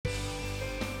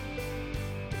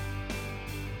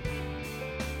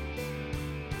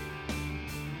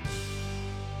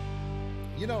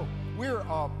You know, we're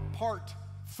part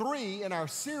 3 in our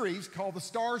series called The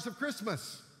Stars of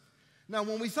Christmas. Now,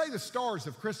 when we say the stars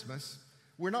of Christmas,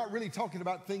 we're not really talking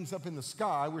about things up in the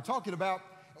sky. We're talking about,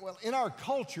 well, in our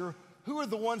culture, who are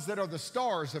the ones that are the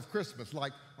stars of Christmas,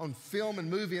 like on film and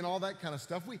movie and all that kind of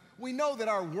stuff. We know that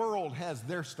our world has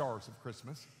their stars of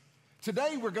Christmas.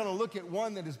 Today, we're going to look at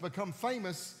one that has become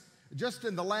famous just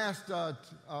in the last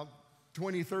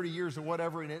 20, 30 years or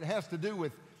whatever, and it has to do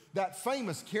with that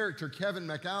famous character, Kevin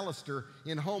McAllister,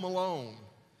 in Home Alone.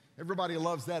 Everybody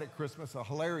loves that at Christmas, a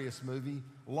hilarious movie,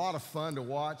 a lot of fun to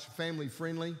watch, family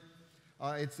friendly.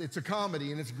 It's a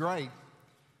comedy and it's great.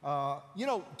 You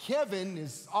know, Kevin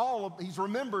he's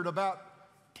remembered about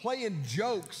playing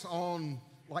jokes on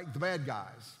like the bad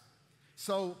guys.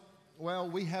 So, well,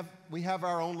 we have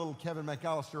our own little Kevin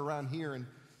McAllister around here, and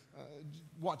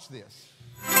watch this.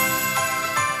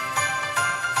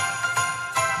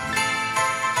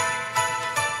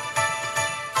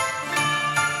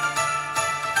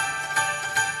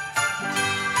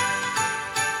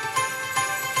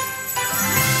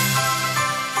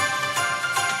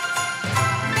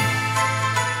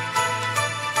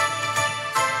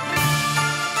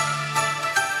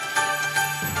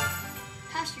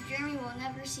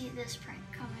 This prank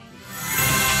coming.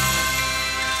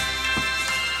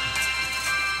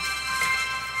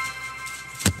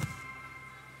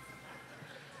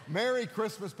 Merry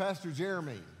Christmas, Pastor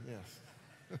Jeremy.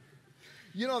 Yes.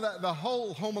 You know that the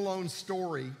whole Home Alone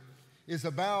story is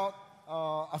about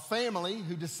a family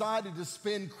who decided to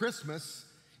spend Christmas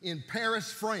in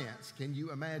Paris, France. Can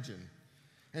you imagine?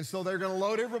 And so they're going to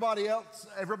load everybody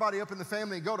up in the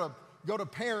family and go to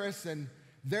Paris, and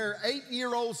their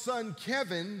 8-year-old son,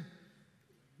 Kevin,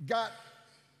 got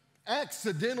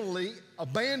accidentally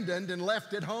abandoned and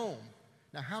left at home.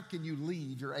 Now, how can you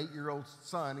leave your 8-year-old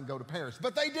son and go to Paris?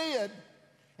 But they did.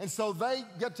 And so they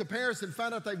get to Paris and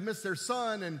find out they've missed their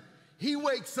son, and he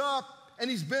wakes up and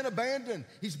he's been abandoned.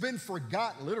 He's been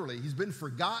forgotten, literally. He's been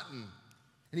forgotten.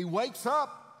 And he wakes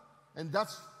up, and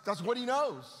that's what he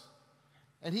knows.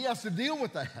 And he has to deal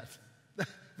with that.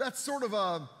 That's sort of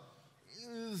a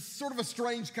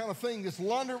strange kind of thing. This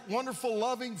wonderful,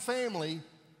 loving family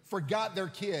forgot their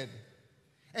kid.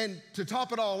 And to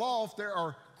top it all off, there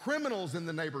are criminals in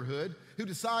the neighborhood who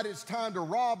decide it's time to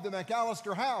rob the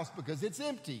McAllister house because it's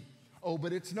empty. Oh,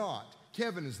 but it's not.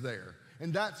 Kevin is there.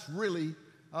 And that's really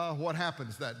what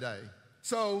happens that day.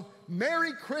 So,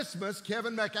 Merry Christmas,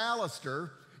 Kevin McAllister.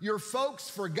 Your folks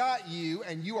forgot you,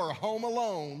 and you are home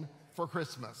alone for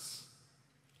Christmas.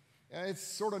 It's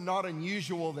sort of not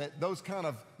unusual that those kind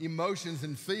of emotions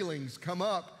and feelings come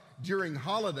up during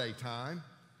holiday time.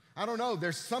 I don't know,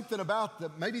 there's something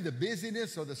about maybe the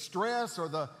busyness or the stress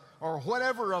or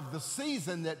whatever of the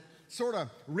season that sort of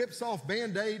rips off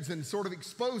Band-Aids and sort of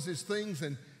exposes things,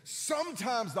 and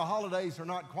sometimes the holidays are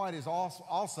not quite as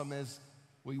awesome as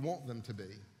we want them to be.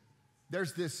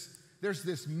 There's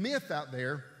this myth out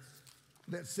there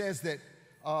that says that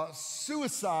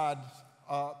suicide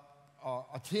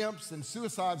attempts and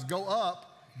suicides go up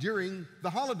during the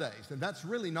holidays, and that's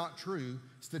really not true.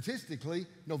 Statistically,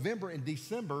 November and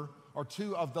December are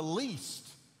 2 of the least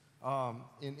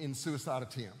in suicide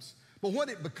attempts. But what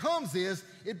it becomes is,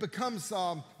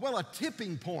 a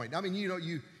tipping point. I mean, you know,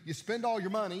 you spend all your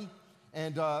money,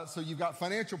 and so you've got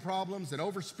financial problems and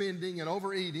overspending and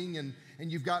overeating, and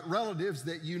you've got relatives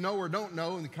that you know or don't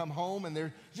know, and they come home, and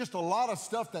there's just a lot of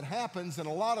stuff that happens and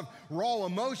a lot of raw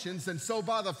emotions. And so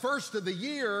by the first of the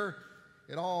year,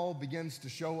 it all begins to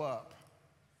show up.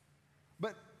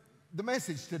 But the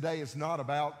message today is not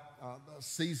about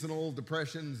seasonal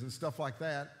depressions and stuff like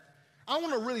that. I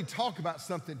want to really talk about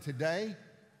something today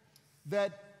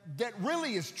that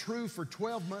really is true for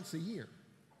 12 months a year.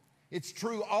 It's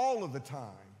true all of the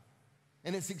time,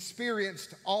 and it's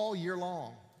experienced all year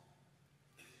long.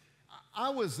 I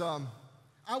was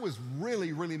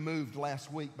really, really moved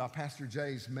last week by Pastor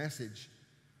Jay's message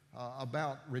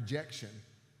about rejection.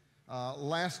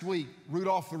 Last week,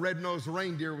 Rudolph the Red-Nosed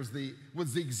Reindeer was the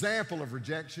example of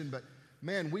rejection, but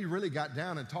man, we really got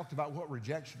down and talked about what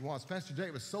rejection was. Pastor Jay,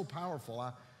 it was so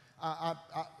powerful.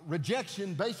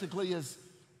 Rejection basically is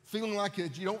feeling like you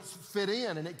don't fit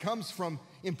in, and it comes from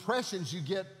impressions you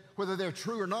get, whether they're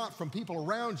true or not, from people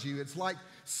around you. It's like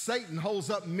Satan holds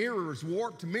up mirrors,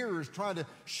 warped mirrors, trying to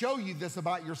show you this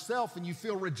about yourself, and you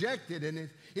feel rejected, and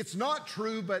it's not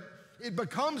true, but it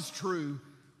becomes true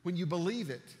when you believe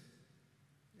it.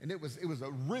 And it was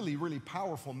a really, really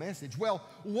powerful message. Well,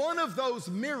 one of those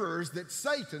mirrors that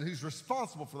Satan, who's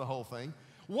responsible for the whole thing,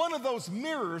 one of those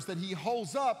mirrors that he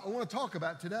holds up, I want to talk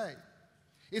about today.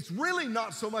 It's really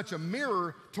not so much a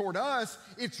mirror toward us,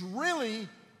 it's really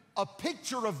a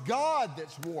picture of God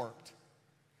that's warped.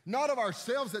 Not of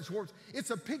ourselves that's warped. It's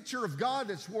a picture of God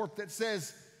that's warped that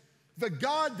says, the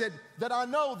God that I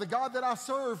know, the God that I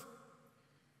serve,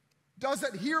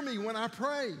 doesn't hear me when I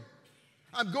pray.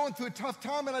 I'm going through a tough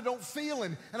time and I don't feel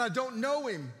Him and I don't know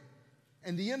Him.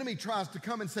 And the enemy tries to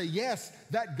come and say, yes,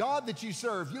 that God that you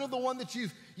serve, you know, the one that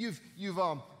you've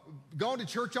gone to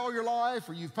church all your life,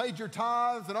 or you've paid your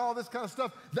tithes and all this kind of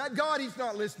stuff, that God, He's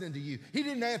not listening to you. He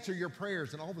didn't answer your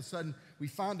prayers. And all of a sudden, we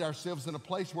find ourselves in a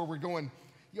place where we're going,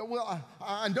 yeah, well,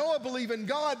 I know I believe in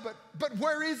God, but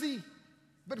where is He?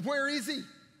 But where is He?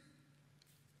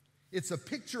 It's a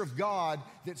picture of God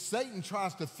that Satan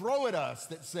tries to throw at us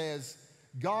that says,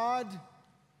 God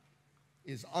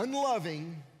is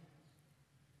unloving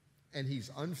and He's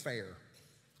unfair.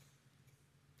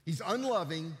 He's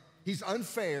unloving, He's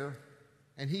unfair,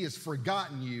 and He has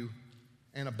forgotten you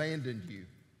and abandoned you.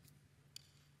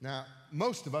 Now,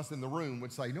 most of us in the room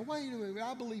would say, no, wait a minute,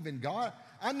 I believe in God.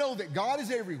 I know that God is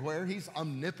everywhere. He's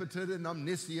omnipotent and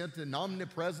omniscient and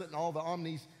omnipresent and all the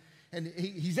omnis. And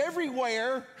He's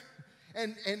everywhere.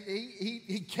 And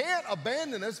he can't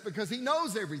abandon us because He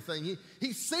knows everything.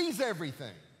 He sees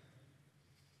everything.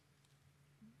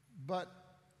 But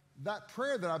that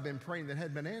prayer that I've been praying that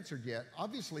hadn't been answered yet,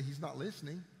 obviously He's not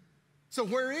listening. So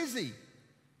where is He?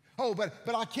 Oh, but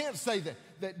I can't say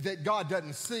that God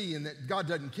doesn't see and that God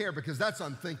doesn't care, because that's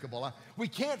unthinkable. We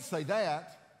can't say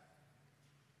that.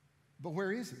 But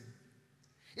where is He?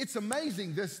 It's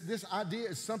amazing. This idea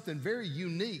is something very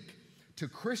unique to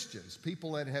Christians,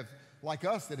 people that have, like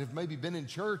us, that have maybe been in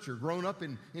church or grown up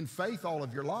in faith all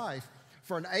of your life.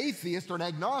 For an atheist or an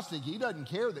agnostic, he doesn't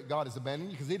care that God is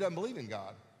abandoning you because he doesn't believe in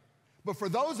God. But for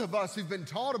those of us who've been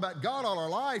taught about God all our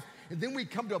life, and then we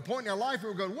come to a point in our life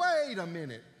where we're going, wait a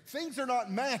minute, things are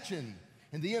not matching.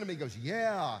 And the enemy goes,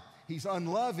 yeah, He's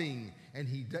unloving, and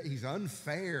He's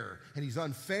unfair, and He's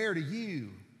unfair to you.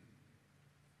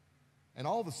 And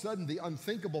all of a sudden, the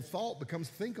unthinkable thought becomes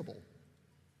thinkable.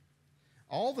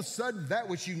 All of a sudden, that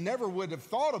which you never would have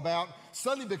thought about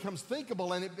suddenly becomes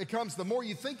thinkable, and it becomes, the more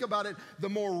you think about it, the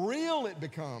more real it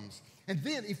becomes. And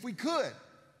then, if we could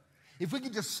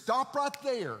just stop right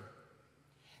there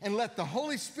and let the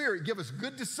Holy Spirit give us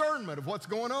good discernment of what's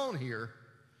going on here,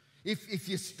 if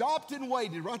you stopped and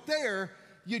waited right there,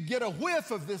 you'd get a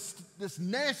whiff of this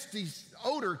nasty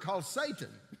odor called Satan.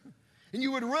 And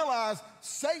you would realize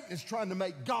Satan is trying to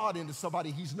make God into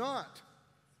somebody He's not.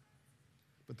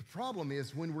 But the problem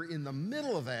is, when we're in the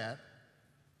middle of that,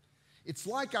 it's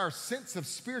like our sense of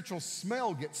spiritual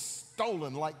smell gets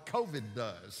stolen like COVID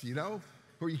does, you know,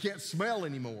 where you can't smell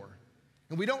anymore.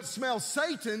 And we don't smell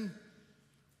Satan,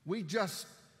 we just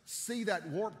see that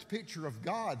warped picture of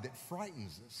God that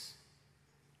frightens us.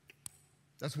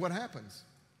 That's what happens.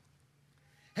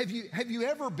 Have you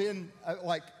ever been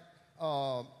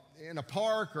in a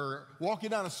park or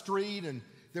walking down a street and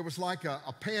there was like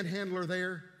a panhandler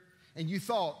there, and you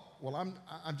thought, well,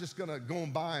 I'm just going to go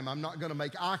by him. I'm not going to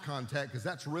make eye contact because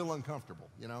that's real uncomfortable,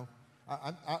 you know.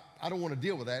 I don't want to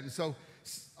deal with that. And so,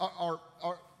 or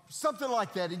something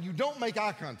like that, and you don't make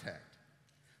eye contact.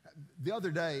 The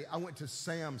other day, I went to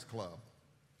Sam's Club,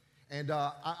 and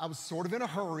I was sort of in a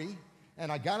hurry,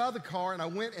 and I got out of the car, and I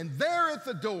went, and there at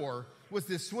the door was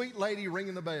this sweet lady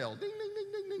ringing the bell, ding, ding, ding,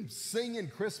 ding, ding, singing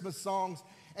Christmas songs.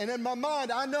 And in my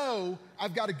mind, I know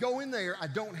I've got to go in there. I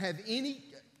don't have any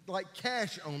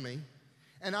cash on me,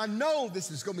 and I know this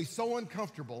is going to be so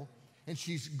uncomfortable. And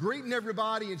she's greeting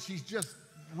everybody, and she's just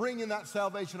ringing that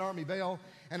Salvation Army bell.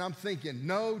 And I'm thinking,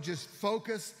 no, just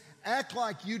focus, act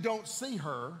like you don't see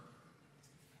her,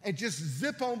 and just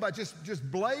zip on by,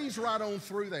 just blaze right on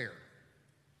through there.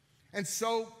 And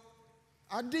so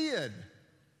I did.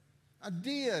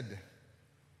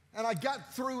 And I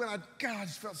got through, and I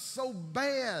just felt so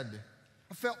bad.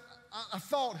 I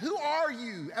thought, who are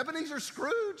you, Ebenezer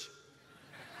Scrooge?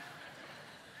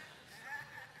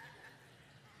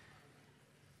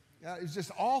 It was just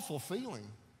an awful feeling.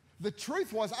 The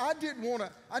truth was, I didn't want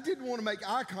to make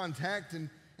eye contact and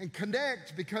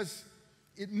connect because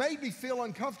it made me feel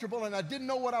uncomfortable, and I didn't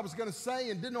know what I was going to say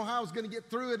and didn't know how I was going to get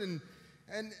through it.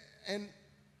 And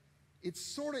it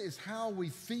sort of is how we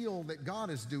feel that God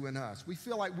is doing us. We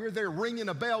feel like we're there ringing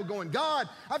a bell going, God,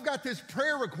 I've got this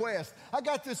prayer request. I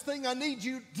got this thing I need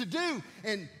you to do.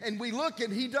 And we look,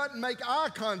 and He doesn't make eye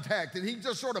contact, and He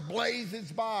just sort of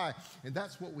blazes by. And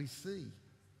that's what we see.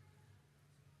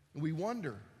 And we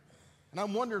wonder. And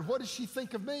I'm wondering, what does she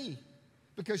think of me?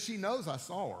 Because she knows I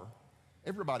saw her.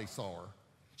 Everybody saw her.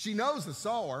 She knows I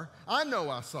saw her. I know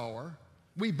I saw her.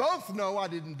 We both know I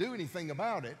didn't do anything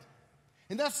about it.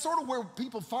 And that's sort of where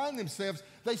people find themselves.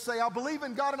 They say, I believe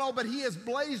in God and all, but He has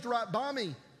blazed right by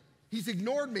me. He's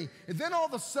ignored me. And then all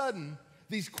of a sudden,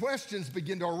 these questions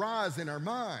begin to arise in our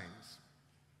minds.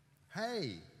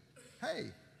 Hey,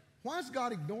 why is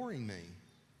God ignoring me?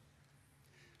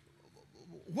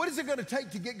 What is it going to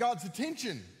take to get God's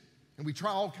attention? And we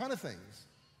try all kind of things.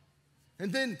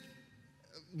 And then,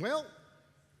 well,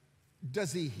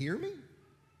 does he hear me?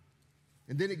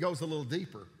 And then it goes a little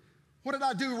deeper. What did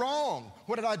I do wrong?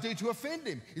 What did I do to offend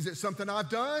him? Is it something I've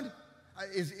done?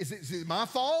 Is it my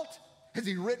fault? Has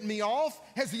he written me off?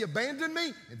 Has he abandoned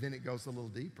me? And then it goes a little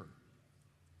deeper.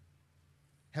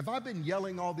 Have I been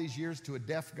yelling all these years to a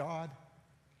deaf God?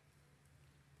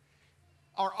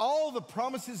 Are all the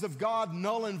promises of God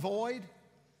null and void?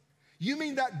 You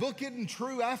mean that book isn't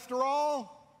true after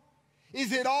all?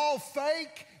 Is it all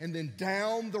fake? And then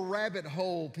down the rabbit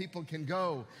hole people can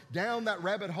go, down that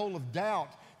rabbit hole of doubt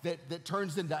that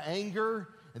turns into anger,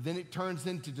 and then it turns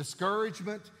into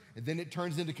discouragement, and then it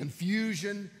turns into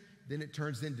confusion, then it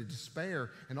turns into despair.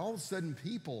 And all of a sudden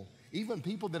people, even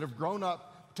people that have grown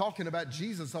up talking about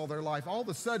Jesus all their life, all of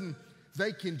a sudden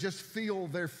they can just feel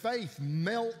their faith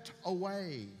melt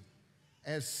away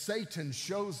as Satan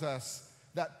shows us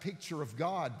that picture of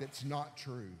God that's not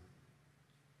true.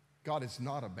 God has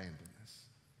not abandoned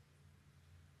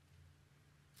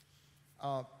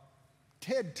us.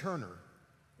 Ted Turner.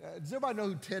 Does everybody know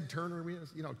who Ted Turner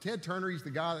is? You know, Ted Turner, he's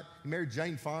the guy that married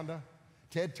Jane Fonda.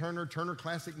 Ted Turner, Turner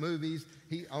Classic Movies.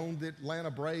 He owned the Atlanta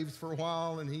Braves for a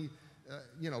while, and he,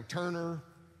 Turner,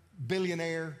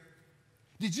 billionaire.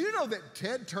 Did you know that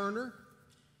Ted Turner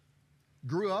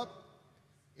grew up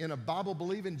in a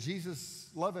Bible-believing,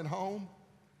 Jesus-loving home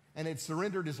and had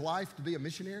surrendered his life to be a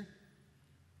missionary?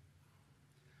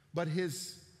 But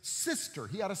his sister,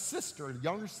 he had a sister, a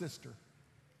younger sister,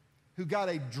 who got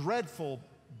a dreadful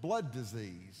blood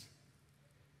disease.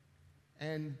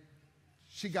 And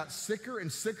she got sicker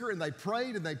and sicker, and they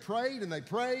prayed and they prayed and they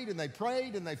prayed and they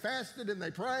prayed and they fasted and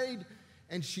they prayed,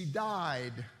 and she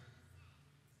died.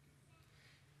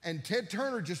 And Ted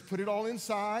Turner just put it all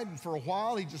inside, and for a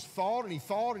while he just thought and he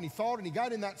thought and he thought, and he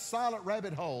got in that silent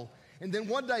rabbit hole. And then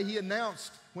one day he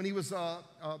announced, when he was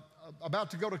about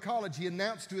to go to college, he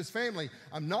announced to his family,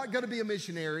 I'm not going to be a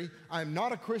missionary. I'm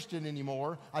not a Christian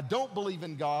anymore. I don't believe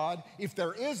in God. If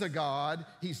there is a God,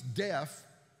 he's deaf.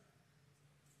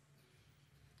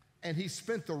 And he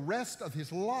spent the rest of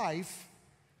his life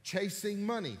chasing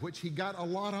money, which he got a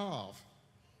lot of.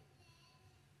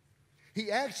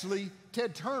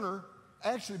 Ted Turner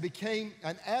actually became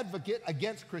an advocate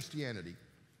against Christianity.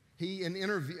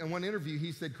 In one interview,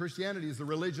 he said Christianity is the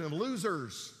religion of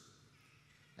losers.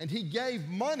 And he gave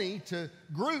money to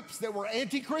groups that were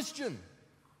anti-Christian.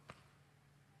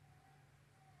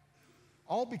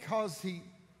 All because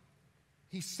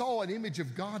he saw an image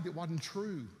of God that wasn't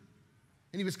true.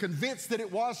 And he was convinced that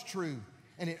it was true.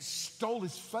 And it stole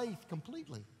his faith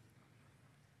completely.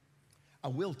 I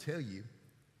will tell you,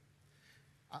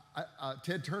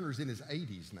 Ted Turner's in his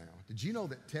 80s now. Did you know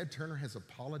that Ted Turner has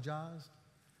apologized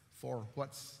for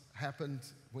what's happened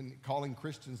when calling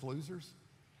Christians losers?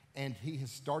 And he has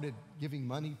started giving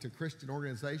money to Christian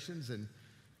organizations, and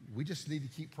we just need to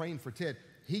keep praying for Ted.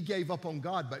 He gave up on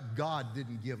God, but God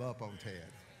didn't give up on Ted.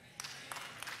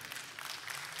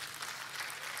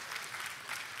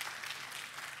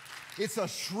 It's a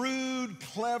shrewd,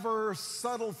 clever,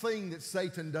 subtle thing that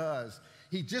Satan does.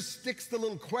 He just sticks the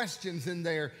little questions in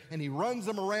there, and he runs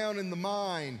them around in the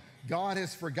mind. God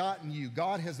has forgotten you.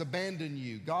 God has abandoned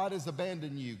you. God has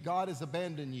abandoned you. God has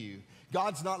abandoned you.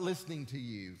 God's not listening to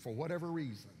you for whatever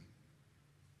reason.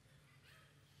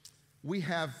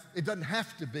 It doesn't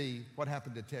have to be what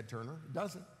happened to Ted Turner. It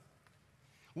doesn't.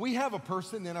 We have a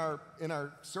person in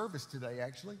our service today,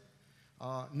 actually,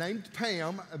 named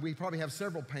Pam. We probably have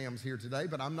several Pams here today,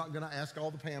 but I'm not going to ask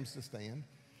all the Pams to stand.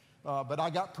 But I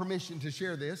got permission to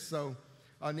share this. So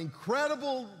an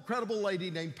incredible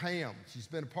lady named Pam. She's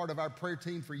been a part of our prayer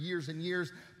team for years and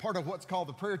years, part of what's called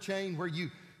the prayer chain, where you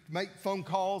make phone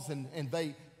calls and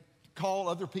they call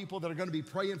other people that are going to be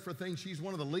praying for things. She's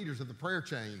one of the leaders of the prayer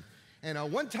chain.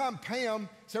 And one time Pam,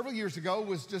 several years ago,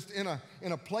 was just in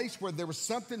a place where there was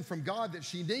something from God that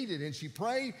she needed. And she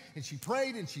prayed and she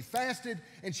prayed and she fasted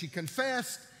and she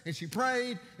confessed and she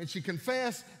prayed and she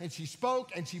confessed and she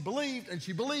spoke and she believed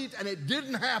and it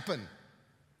didn't happen.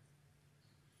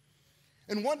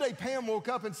 And one day Pam woke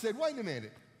up and said, wait a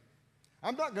minute,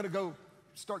 I'm not going to go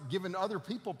start giving other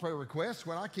people prayer requests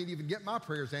when I can't even get my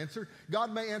prayers answered.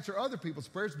 God may answer other people's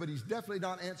prayers, but he's definitely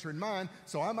not answering mine,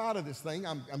 so I'm out of this thing.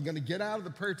 I'm going to get out of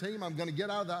the prayer team. I'm going to get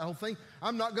out of that whole thing.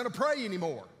 I'm not going to pray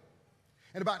anymore.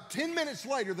 And about 10 minutes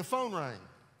later, the phone rang.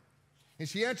 And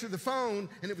she answered the phone,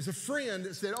 and it was a friend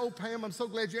that said, "Oh, Pam, I'm so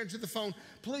glad you answered the phone.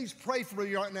 Please pray for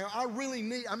me right now.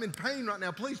 I'm in pain right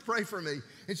now. Please pray for me."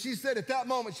 And she said at that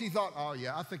moment, she thought, "Oh,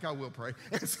 yeah, I think I will pray."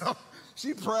 And so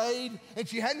she prayed, and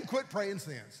she hadn't quit praying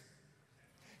since.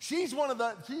 Pam is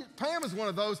one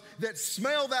of those that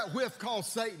smell that whiff called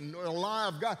Satan or the lie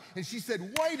of God. And she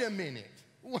said, wait a minute.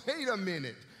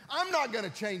 I'm not going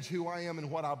to change who I am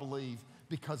and what I believe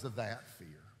because of that fear.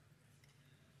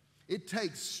 It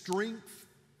takes strength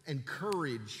and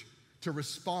courage to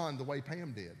respond the way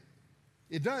Pam did.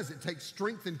 It does. It takes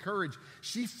strength and courage.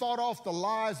 She fought off the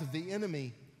lies of the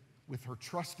enemy with her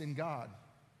trust in God.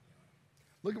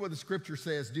 Look at what the scripture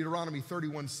says, Deuteronomy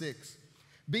 31:6.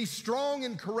 Be strong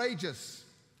and courageous.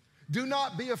 Do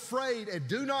not be afraid and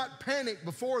do not panic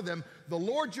before them. The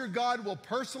Lord your God will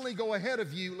personally go ahead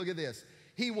of you. Look at this.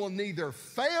 He will neither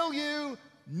fail you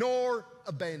nor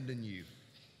abandon you.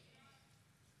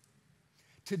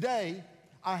 Today,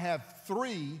 I have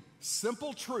 3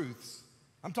 simple truths.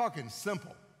 I'm talking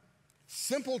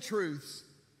simple truths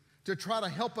to try to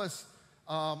help us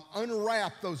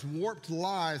unwrap those warped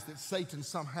lies that Satan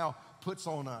somehow puts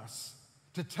on us,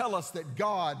 to tell us that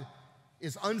God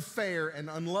is unfair and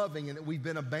unloving and that we've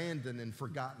been abandoned and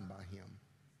forgotten by him.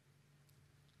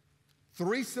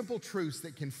 3 simple truths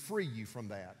that can free you from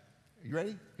that. Are you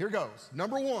ready? Here goes.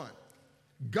 Number 1,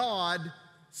 God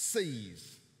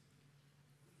sees.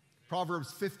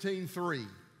 Proverbs 15:3.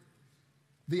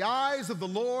 The eyes of the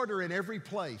Lord are in every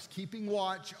place, keeping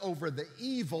watch over the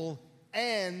evil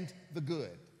and the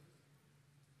good.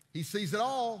 He sees it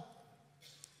all.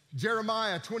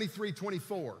 Jeremiah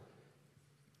 23:24.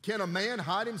 Can a man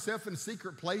hide himself in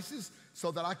secret places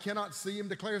so that I cannot see him,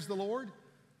 declares the Lord?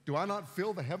 Do I not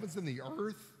fill the heavens and the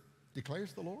earth,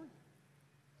 declares the Lord?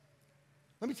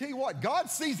 Let me tell you what, God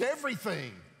sees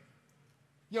everything.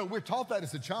 You know, we're taught that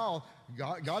as a child.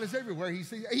 God is everywhere.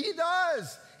 He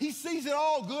does. He sees it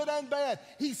all, good and bad.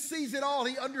 He sees it all.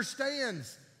 He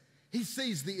understands. He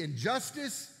sees the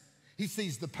injustice. He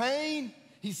sees the pain.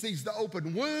 He sees the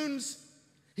open wounds.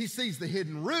 He sees the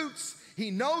hidden roots.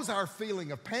 He knows our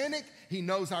feeling of panic. He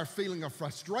knows our feeling of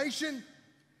frustration.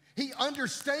 He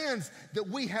understands that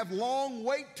we have long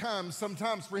wait times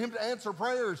sometimes for him to answer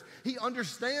prayers. He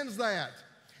understands that.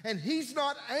 And he's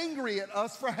not angry at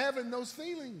us for having those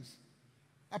feelings.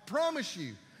 I promise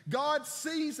you, God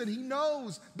sees and he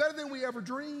knows better than we ever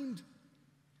dreamed.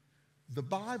 The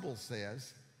Bible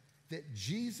says that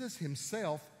Jesus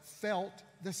himself felt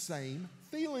the same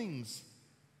feelings.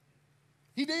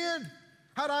 He did.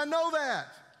 How do I know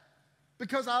that?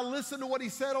 Because I listened to what he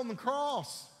said on the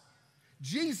cross.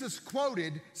 Jesus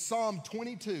quoted Psalm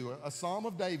 22, a psalm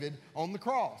of David on the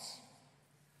cross.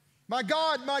 My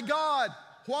God,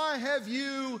 why have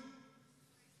you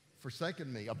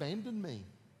forsaken me, abandoned me?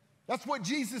 That's what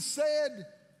Jesus said.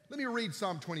 Let me read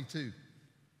Psalm 22.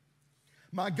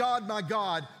 My God,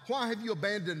 why have you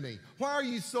abandoned me? Why are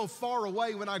you so far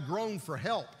away when I groan for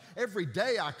help? Every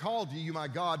day I call to you, my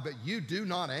God, but you do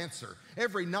not answer.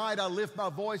 Every night I lift my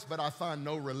voice, but I find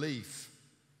no relief.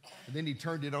 And then he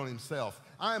turned it on himself.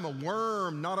 I am a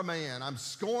worm, not a man. I'm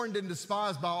scorned and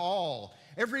despised by all.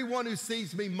 Everyone who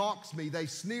sees me mocks me. They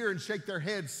sneer and shake their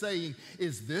heads, saying,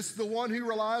 is this the one who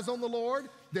relies on the Lord?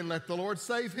 Then let the Lord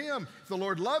save him. If the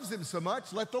Lord loves him so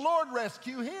much, let the Lord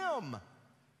rescue him.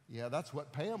 Yeah, that's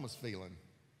what Pam was feeling.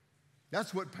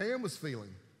 That's what Pam was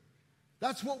feeling.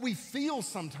 That's what we feel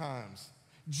sometimes.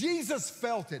 Jesus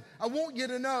felt it. I want you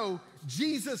to know,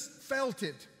 Jesus felt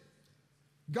it.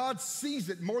 God sees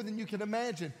it more than you can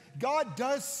imagine. God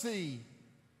does see.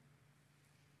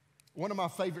 One of my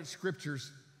favorite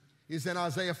scriptures is in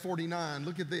Isaiah 49.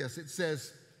 Look at this. It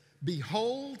says,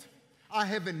 behold, I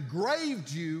have engraved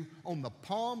you on the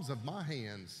palms of my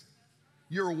hands.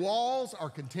 Your walls are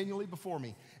continually before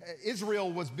me.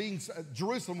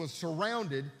 Jerusalem was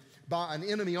surrounded by an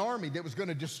enemy army that was going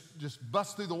to just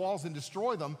bust through the walls and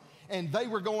destroy them. And they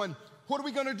were going, what are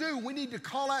we going to do? We need to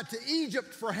call out to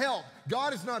Egypt for help.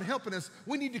 God is not helping us.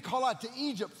 We need to call out to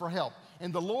Egypt for help.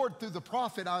 And the Lord, through the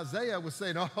prophet Isaiah, was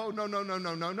saying, oh,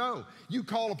 no. You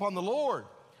call upon the Lord.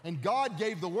 And God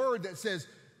gave the word that says,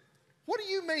 what do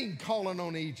you mean calling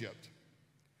on Egypt?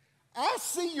 I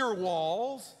see your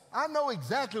walls. I know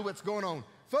exactly what's going on.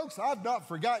 Folks, I've not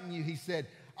forgotten you, he said.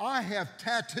 I have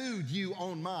tattooed you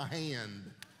on my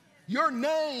hand. Your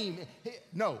name,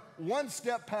 no, one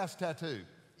step past tattoo,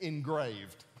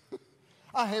 engraved.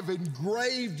 I have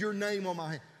engraved your name on my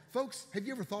hand. Folks, have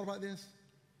you ever thought about this?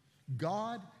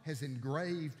 God has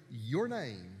engraved your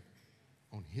name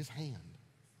on his hand.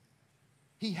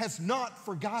 He has not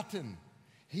forgotten.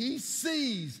 He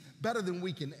sees better than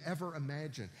we can ever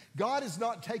imagine. God is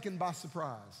not taken by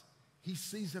surprise. He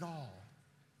sees it all.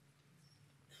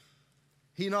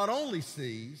 He not only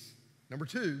sees, number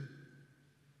two,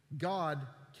 God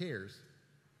cares.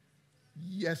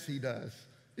 Yes, He does.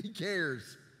 He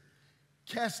cares.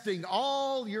 Casting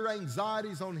all your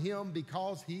anxieties on Him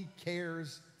because He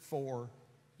cares for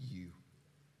you.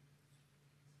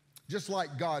 Just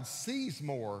like God sees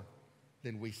more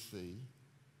than we see,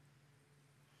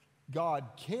 God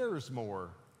cares more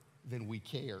than we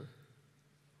care.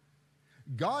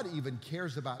 God even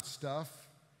cares about stuff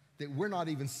that we're not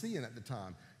even seeing at the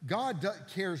time. God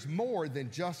cares more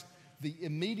than just the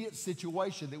immediate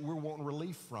situation that we're wanting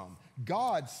relief from.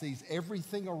 God sees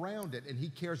everything around it, and He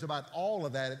cares about all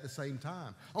of that at the same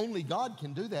time. Only God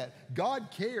can do that. God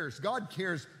cares. God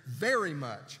cares very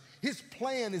much. His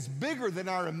plan is bigger than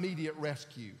our immediate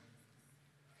rescue.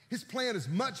 His plan is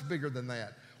much bigger than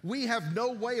that. We have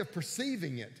no way of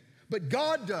perceiving it, but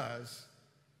God does.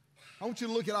 I want you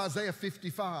to look at Isaiah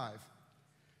 55.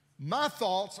 My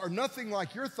thoughts are nothing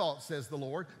like your thoughts, says the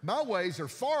Lord. My ways are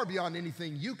far beyond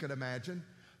anything you could imagine.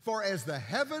 For as the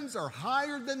heavens are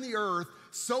higher than the earth,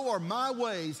 so are my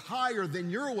ways higher than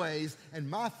your ways, and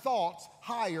my thoughts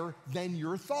higher than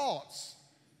your thoughts.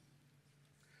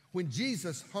 When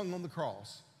Jesus hung on the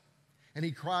cross and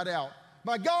He cried out,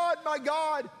 my God,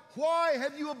 why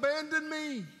have you abandoned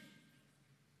me?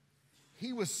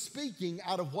 He was speaking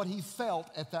out of what He felt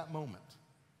at that moment,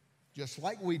 just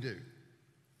like we do.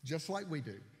 Just like we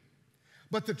do.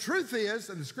 But the truth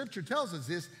is, and the Scripture tells us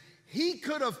this, He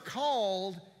could have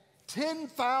called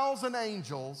 10,000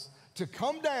 angels to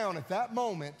come down at that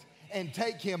moment and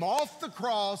take Him off the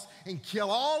cross and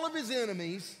kill all of His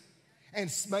enemies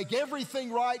and make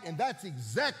everything right, and that's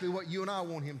exactly what you and I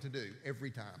want Him to do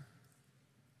every time.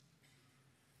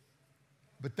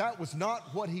 But that was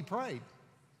not what He prayed.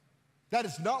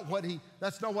 That's not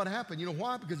what happened. You know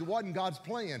why? Because it wasn't God's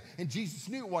plan, and Jesus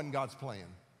knew it wasn't God's plan.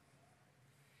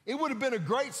 It would have been a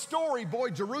great story. Boy,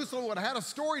 Jerusalem would have had a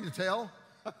story to tell.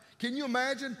 Can you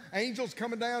imagine angels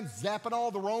coming down, zapping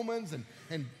all the Romans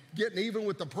and getting even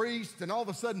with the priests, and all of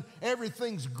a sudden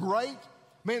everything's great?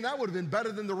 Man, that would have been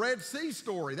better than the Red Sea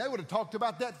story. They would have talked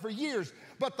about that for years.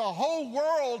 But the whole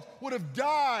world would have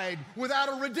died without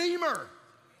a Redeemer.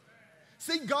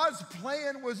 See, God's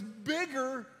plan was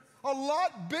bigger, a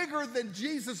lot bigger than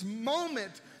Jesus'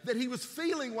 moment that He was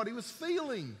feeling what He was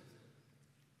feeling.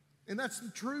 And that's the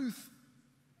truth.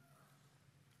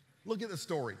 Look at the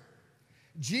story.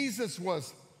 Jesus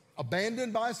was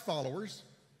abandoned by His followers.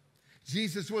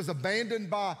 Jesus was abandoned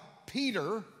by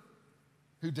Peter,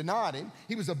 who denied Him.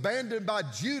 He was abandoned by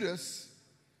Judas,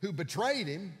 who betrayed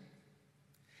Him.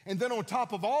 And then on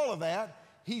top of all of that,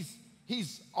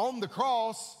 he's on the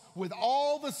cross with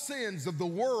all the sins of the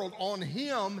world on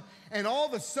Him, and all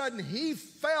of a sudden He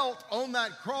felt on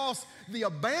that cross the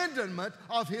abandonment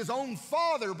of His own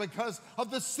Father because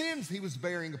of the sins He was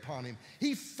bearing upon Him.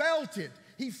 He felt it.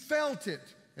 He felt it.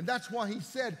 And that's why He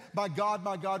said, my God,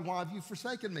 why have you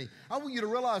forsaken me? I want you to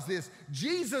realize this.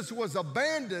 Jesus was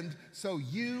abandoned so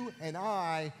you and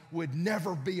I would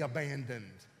never be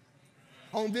abandoned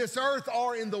on this earth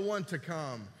or in the one to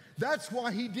come. That's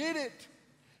why He did it.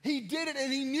 He did it,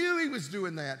 and He knew He was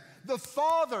doing that. The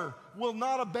Father will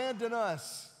not abandon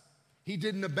us. He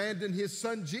didn't abandon His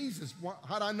Son Jesus.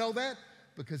 How do I know that?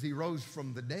 Because He rose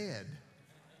from the dead.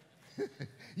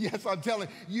 Yes, I'm telling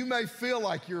you, you may feel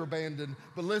like you're abandoned,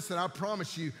 but listen, I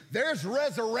promise you, there's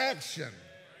resurrection.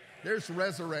 There's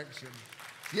resurrection.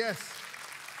 Yes,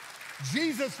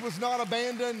 Jesus was not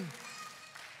abandoned.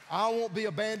 I won't be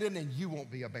abandoned, and you won't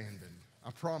be abandoned.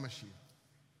 I promise you.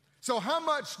 So how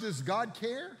much does God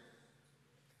care?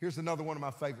 Here's another one of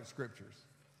my favorite scriptures.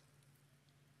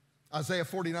 Isaiah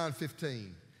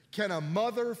 49:15. Can a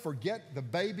mother forget the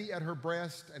baby at her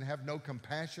breast and have no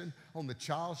compassion on the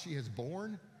child she has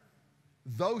born?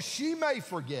 Though she may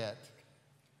forget,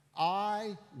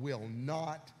 I will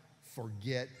not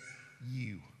forget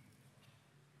you.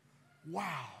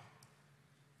 Wow.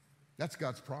 That's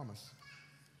God's promise.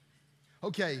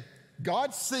 Okay,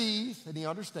 God sees and He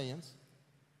understands.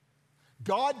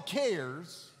 God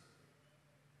cares.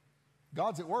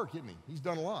 God's at work, isn't He? He's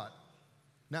done a lot.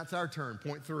 Now it's our turn.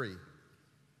 Point 3.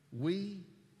 We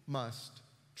must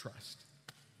trust.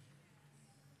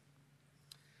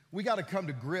 We got to come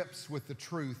to grips with the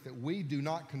truth that we do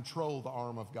not control the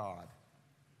arm of God.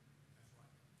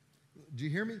 Do you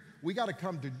hear me? We got to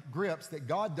come to grips that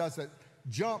God doesn't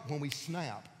jump when we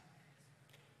snap.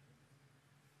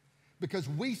 Because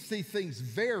we see things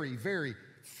very, very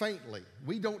faintly.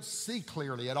 We don't see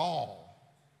clearly at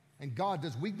all. And God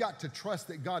does. We've got to trust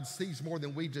that God sees more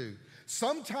than we do.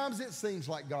 Sometimes it seems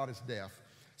like God is deaf.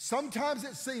 Sometimes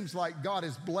it seems like God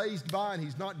is blazed by and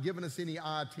he's not giving us any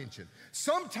eye attention.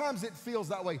 Sometimes it feels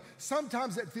that way.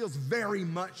 Sometimes it feels very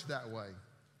much that way.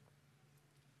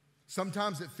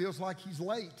 Sometimes it feels like he's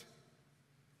late.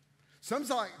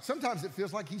 Sometimes it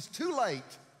feels like he's too late.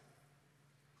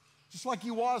 Just like he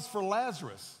was for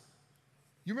Lazarus.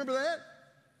 You remember that?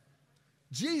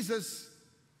 Jesus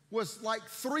was like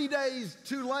 3 days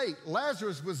too late.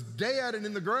 Lazarus was dead and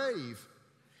in the grave.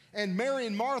 And Mary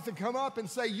and Martha come up and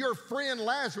say, your friend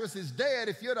Lazarus is dead.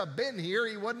 If you'd have been here,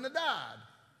 he wouldn't have died.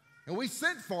 And we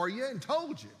sent for you and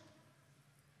told you.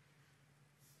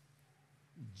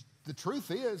 The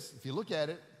truth is, if you look at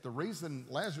it, the reason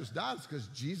Lazarus died is because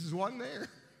Jesus wasn't there.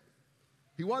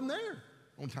 He wasn't there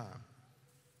on time.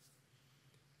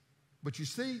 But you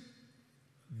see,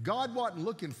 God wasn't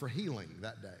looking for healing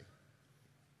that day.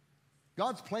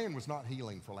 God's plan was not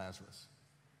healing for Lazarus.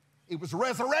 It was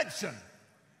resurrection.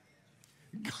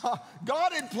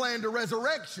 God had planned a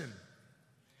resurrection.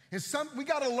 And we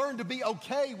got to learn to be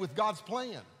okay with God's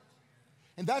plan.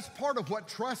 And that's part of what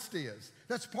trust is.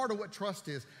 That's part of what trust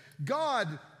is.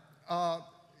 God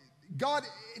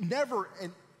never,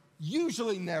 and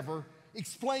usually never,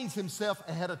 explains himself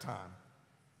ahead of time.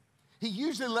 He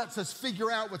usually lets us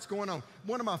figure out what's going on.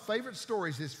 One of my favorite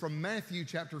stories is from Matthew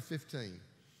chapter 15.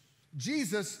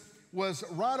 Jesus was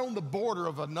right on the border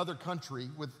of another country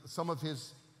with some of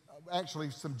his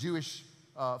some Jewish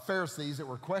Pharisees that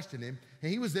were questioning him. And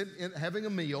he was having a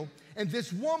meal, and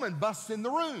this woman busts in the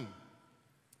room.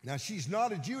 Now, she's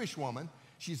not a Jewish woman.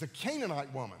 She's a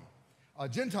Canaanite woman, a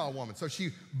Gentile woman. So she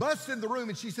busts in the room,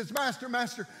 and she says, Master,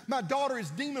 my daughter is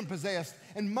demon-possessed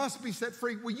and must be set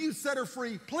free. Will you set her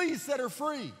free? Please set her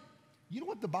free. You know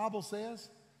what the Bible says?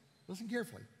 Listen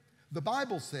carefully. The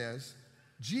Bible says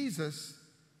Jesus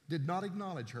did not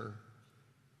acknowledge her.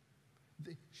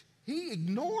 He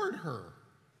ignored her.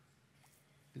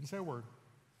 Didn't say a word.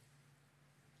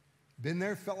 Been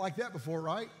there, felt like that before,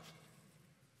 right?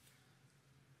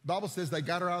 The Bible says they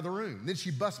got her out of the room. Then she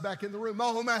busts back in the room.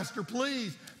 Oh, Master,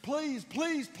 please,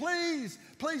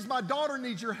 my daughter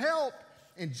needs your help.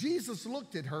 And Jesus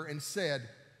looked at her and said,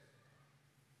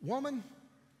 Woman,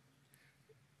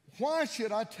 why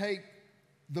should I take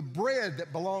the bread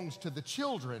that belongs to the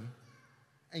children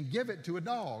and give it to a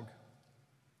dog?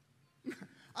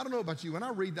 I don't know about you. When I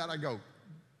read that, I go,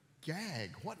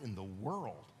 gag, what in the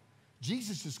world?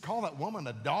 Jesus just called that woman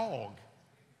a dog.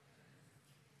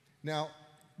 Now,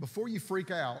 before you freak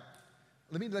out,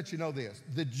 let me let you know this.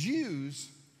 The Jews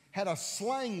had a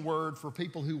slang word for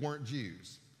people who weren't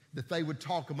Jews that they would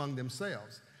talk among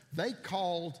themselves. They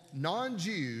called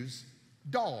non-Jews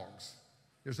dogs.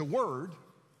 There's a word,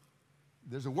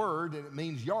 and it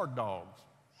means yard dogs.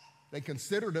 They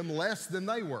considered them less than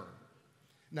they were.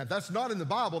 Now, that's not in the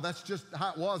Bible. That's just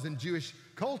how it was in Jewish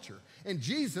culture. And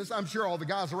Jesus, I'm sure all the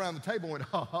guys around the table went,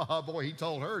 ha, ha, ha, boy, he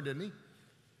told her, didn't he?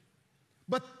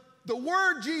 But the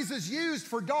word Jesus used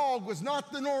for dog was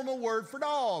not the normal word for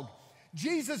dog.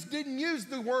 Jesus didn't use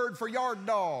the word for yard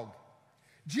dog.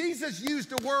 Jesus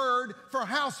used a word for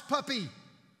house puppy,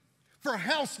 for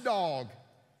house dog.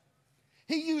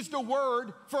 He used a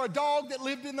word for a dog that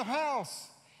lived in the house.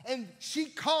 And she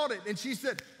caught it, and she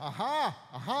said,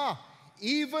 aha.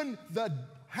 Even the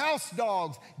house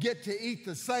dogs get to eat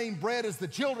the same bread as the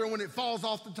children when it falls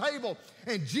off the table.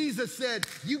 And Jesus said,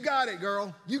 you got it,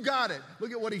 girl. You got it.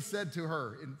 Look at what he said to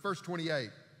her in verse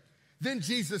 28. Then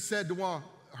Jesus said to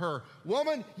her,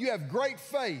 Woman, you have great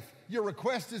faith. Your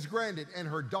request is granted. And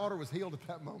her daughter was healed at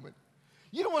that moment.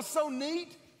 You know what's so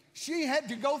neat? She had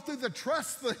to go through the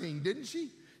trust thing, didn't she?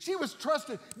 She was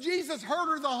trusted. Jesus heard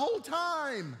her the whole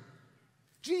time.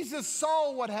 Jesus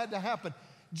saw what had to happen.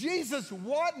 Jesus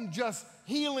wasn't just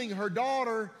healing her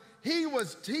daughter. He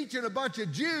was teaching a bunch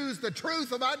of Jews the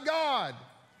truth about God.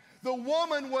 The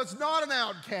woman was not an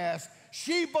outcast.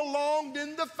 She belonged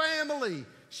in the family.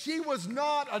 She was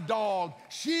not a dog.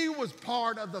 She was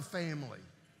part of the family.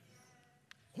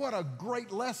 What a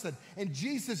great lesson. And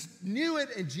Jesus knew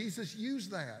it, and Jesus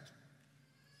used that.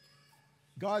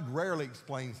 God rarely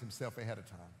explains himself ahead of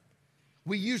time.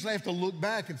 We usually have to look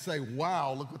back and say,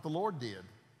 wow, look what the Lord did.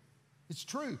 It's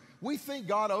true. We think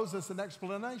God owes us an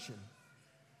explanation.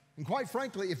 And quite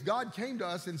frankly, if God came to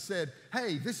us and said,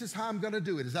 hey, this is how I'm going to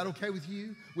do it, is that okay with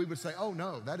you? We would say, oh,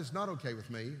 no, that is not okay with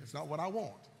me. It's not what I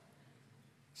want.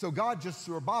 So God just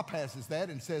sort of bypasses that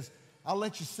and says, I'll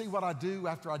let you see what I do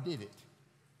after I did it.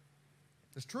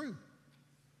 It's true.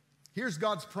 Here's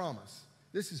God's promise.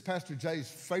 This is Pastor Jay's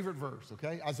favorite verse,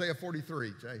 okay? Isaiah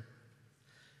 43, Jay.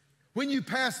 When you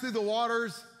pass through the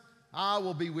waters, I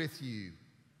will be with you.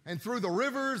 And through the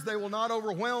rivers, they will not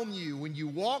overwhelm you. When you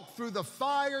walk through the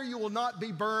fire, you will not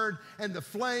be burned, and the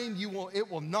flame,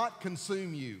 it will not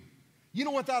consume you. You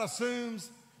know what that assumes?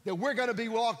 That we're going to be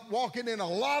walking in a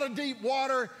lot of deep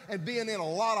water and being in a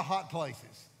lot of hot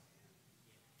places.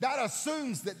 That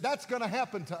assumes that that's going to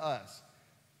happen to us.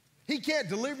 He can't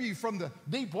deliver you from the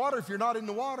deep water if you're not in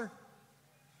the water.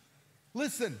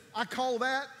 Listen, I call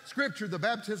that Scripture the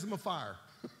baptism of fire.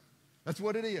 That's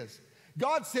what it is.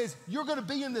 God says you're going to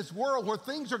be in this world where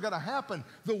things are going to happen.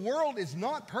 The world is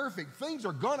not perfect. Things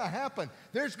are going to happen.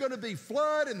 There's going to be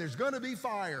flood and there's going to be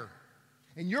fire.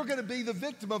 And you're going to be the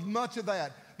victim of much of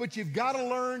that. But you've got to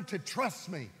learn to trust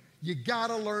me. You got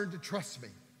to learn to trust me.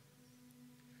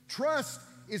 Trust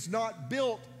is not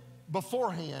built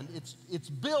beforehand. It's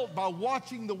built by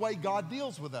watching the way God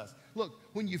deals with us. Look,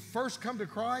 when you first come to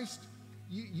Christ,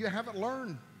 you haven't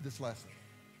learned this lesson.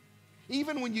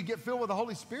 Even when you get filled with the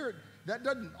Holy Spirit, that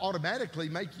doesn't automatically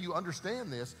make you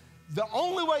understand this. The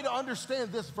only way to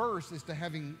understand this verse is to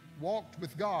having walked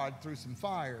with God through some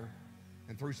fire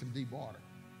and through some deep water.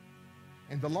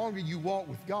 And the longer you walk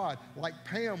with God, like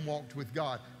Pam walked with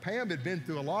God. Pam had been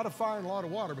through a lot of fire and a lot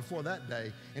of water before that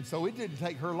day. And so it didn't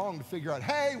take her long to figure out,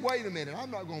 hey, wait a minute, I'm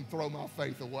not going to throw my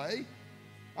faith away.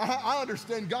 I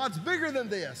understand God's bigger than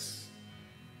this.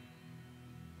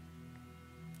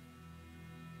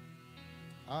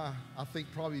 I think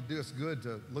probably do us good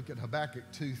to look at Habakkuk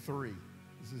 2:3.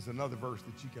 This is another verse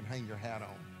that you can hang your hat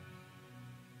on.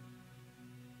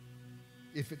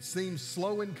 If it seems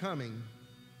slow in coming,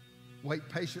 wait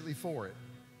patiently for it.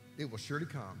 It will surely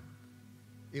come.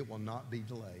 It will not be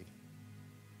delayed.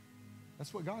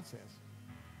 That's what God says.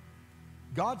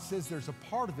 God says there's a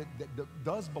part of it that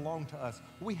does belong to us.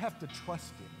 We have to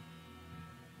trust Him.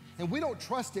 And we don't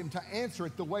trust Him to answer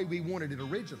it the way we wanted it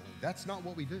originally. That's not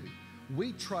what we do.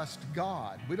 We trust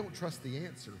God. We don't trust the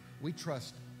answer. We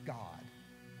trust God.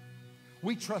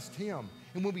 We trust Him.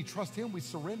 And when we trust Him, we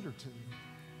surrender to Him.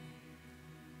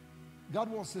 God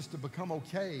wants us to become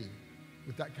okay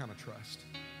with that kind of trust.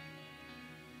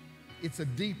 It's a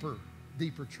deeper,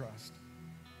 deeper trust.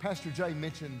 Pastor Jay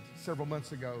mentioned several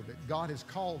months ago that God has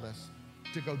called us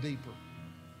to go deeper.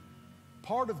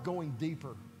 Part of going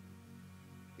deeper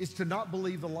is to not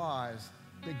believe the lies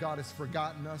that God has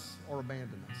forgotten us or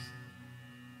abandoned us,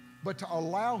 but to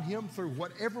allow Him through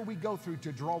whatever we go through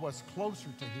to draw us closer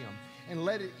to Him and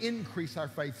let it increase our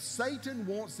faith. Satan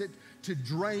wants it to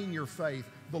drain your faith.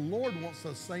 The Lord wants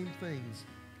those same things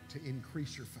to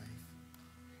increase your faith.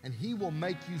 And He will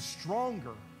make you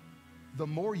stronger the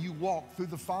more you walk through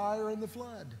the fire and the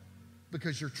flood,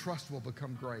 because your trust will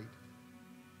become great.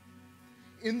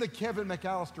 In the Kevin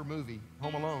McAllister movie,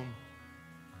 Home Alone,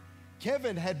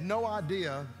 Kevin had no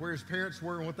idea where his parents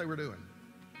were and what they were doing.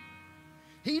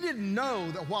 He didn't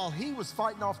know that while he was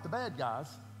fighting off the bad guys,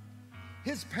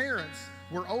 his parents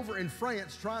were over in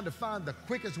France trying to find the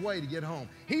quickest way to get home.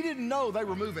 He didn't know they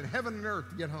were moving heaven and earth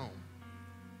to get home.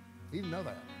 He didn't know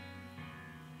that,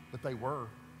 but they were.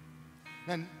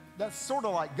 And that's sort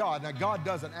of like God. Now, God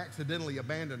doesn't accidentally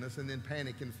abandon us and then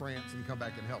panic in France and come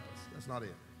back and help us. That's not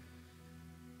it.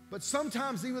 But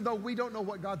sometimes, even though we don't know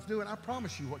what God's doing, I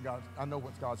promise you I know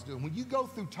what God's doing. When you go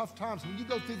through tough times, when you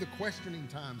go through the questioning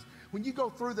times, when you go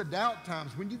through the doubt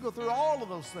times, when you go through all of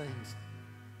those things,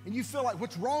 and you feel like,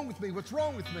 what's wrong with me? What's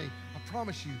wrong with me? I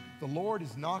promise you, the Lord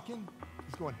is knocking.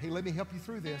 He's going, hey, let me help you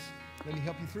through this. Let me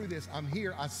help you through this. I'm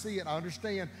here. I see it. I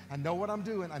understand. I know what I'm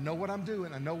doing. I know what I'm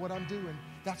doing. I know what I'm doing.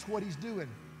 That's what He's doing.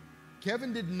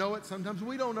 Kevin didn't know it. Sometimes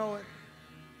we don't know it.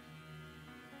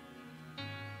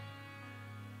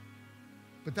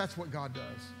 But that's what God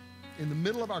does. In the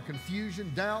middle of our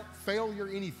confusion, doubt, failure,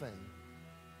 anything,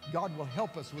 God will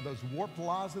help us with those warped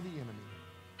lies of the enemy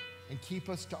and keep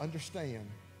us to understand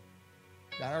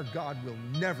that our God will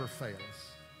never fail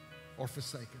us or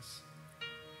forsake us.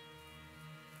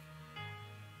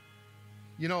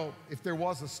 You know, if there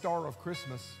was a star of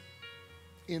Christmas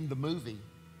in the movie,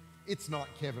 it's not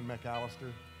Kevin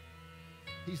McAllister.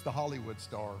 He's the Hollywood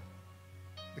star,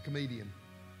 the comedian.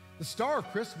 The star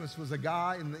of Christmas was a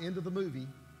guy in the end of the movie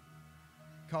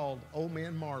called Old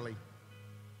Man Marley.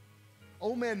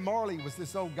 Old Man Marley was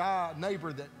this old guy,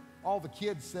 neighbor that all the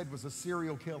kids said was a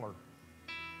serial killer.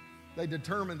 They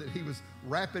determined that he was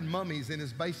wrapping mummies in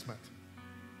his basement.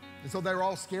 And so they were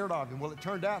all scared of him. Well, it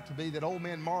turned out to be that Old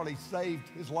Man Marley saved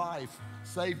his life,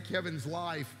 saved Kevin's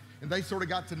life, and they sort of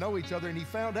got to know each other, and he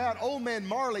found out Old Man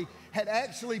Marley had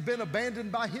actually been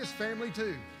abandoned by his family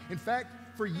too. In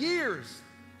fact, for years,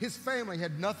 his family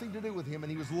had nothing to do with him,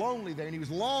 and he was lonely there, and he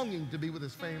was longing to be with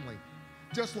his family.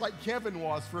 Just like Kevin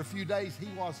was for a few days, he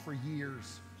was for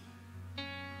years.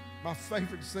 My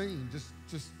favorite scene,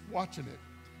 just watching it.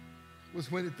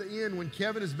 was when at the end, when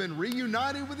Kevin has been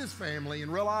reunited with his family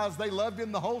and realized they loved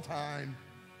him the whole time,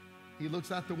 he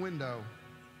looks out the window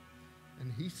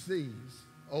and he sees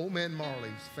old man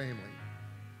Marley's family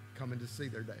coming to see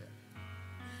their dad.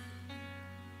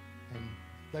 And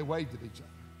they waved at each other.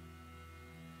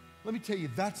 Let me tell you,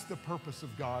 that's the purpose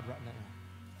of God right now.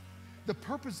 The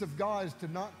purpose of God is to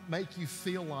not make you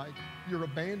feel like you're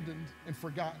abandoned and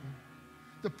forgotten.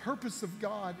 The purpose of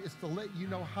God is to let you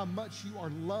know how much you are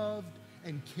loved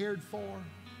and cared for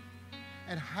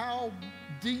and how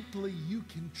deeply you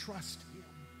can trust Him.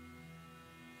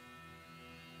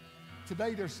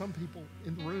 Today, there's some people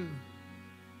in the room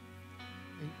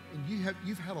and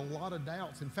you've had a lot of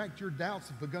doubts. In fact, your doubts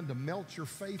have begun to melt your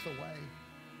faith away.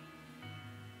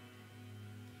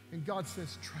 And God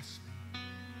says, trust me.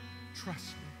 Trust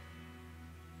me.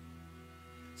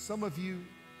 Some of you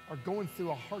are going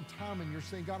through a hard time and you're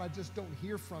saying, God, I just don't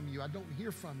hear from you. I don't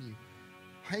hear from you.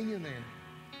 Hang in there.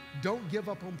 Don't give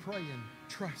up on praying.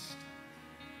 Trust.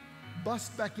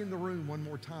 Bust back in the room one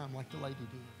more time like the lady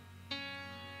did.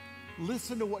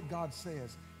 Listen to what God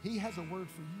says. He has a word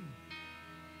for you.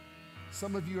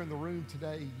 Some of you in the room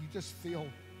today, you just feel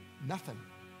nothing.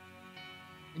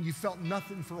 And you felt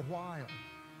nothing for a while.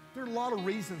 There are a lot of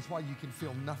reasons why you can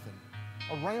feel nothing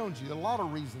around you. There are a lot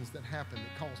of reasons that happen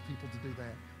that cause people to do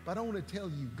that. But I want to tell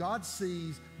you, God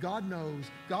sees, God knows,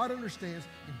 God understands,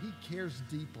 and He cares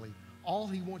deeply. All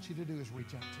He wants you to do is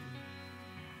reach out to you.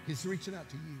 He's reaching out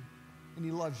to you, and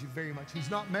He loves you very much.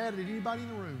 He's not mad at anybody in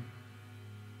the room.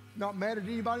 Not mad at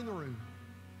anybody in the room.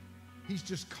 He's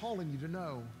just calling you to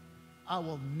know, I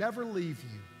will never leave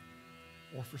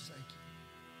you or forsake you.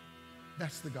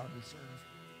 That's the God we serve.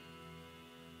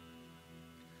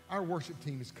 Our worship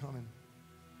team is coming,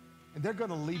 and they're going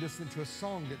to lead us into a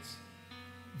song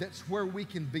that's where we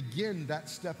can begin that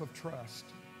step of trust.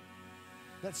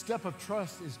 That step of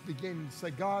trust is beginning to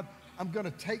say, God, I'm going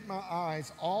to take my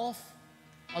eyes off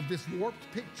of this warped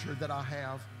picture that I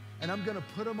have, and I'm going to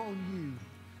put them on you.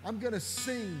 I'm going to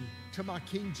sing to my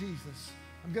King Jesus.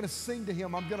 I'm going to sing to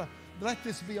Him. I'm going to let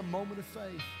this be a moment of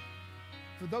faith.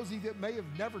 For those of you that may have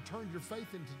never turned your faith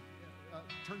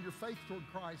toward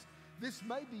Christ, this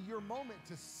may be your moment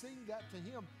to sing that to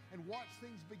Him and watch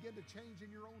things begin to change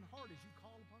in your own heart as you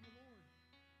call upon the Lord.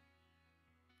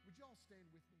 Would you all stand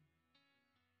with me?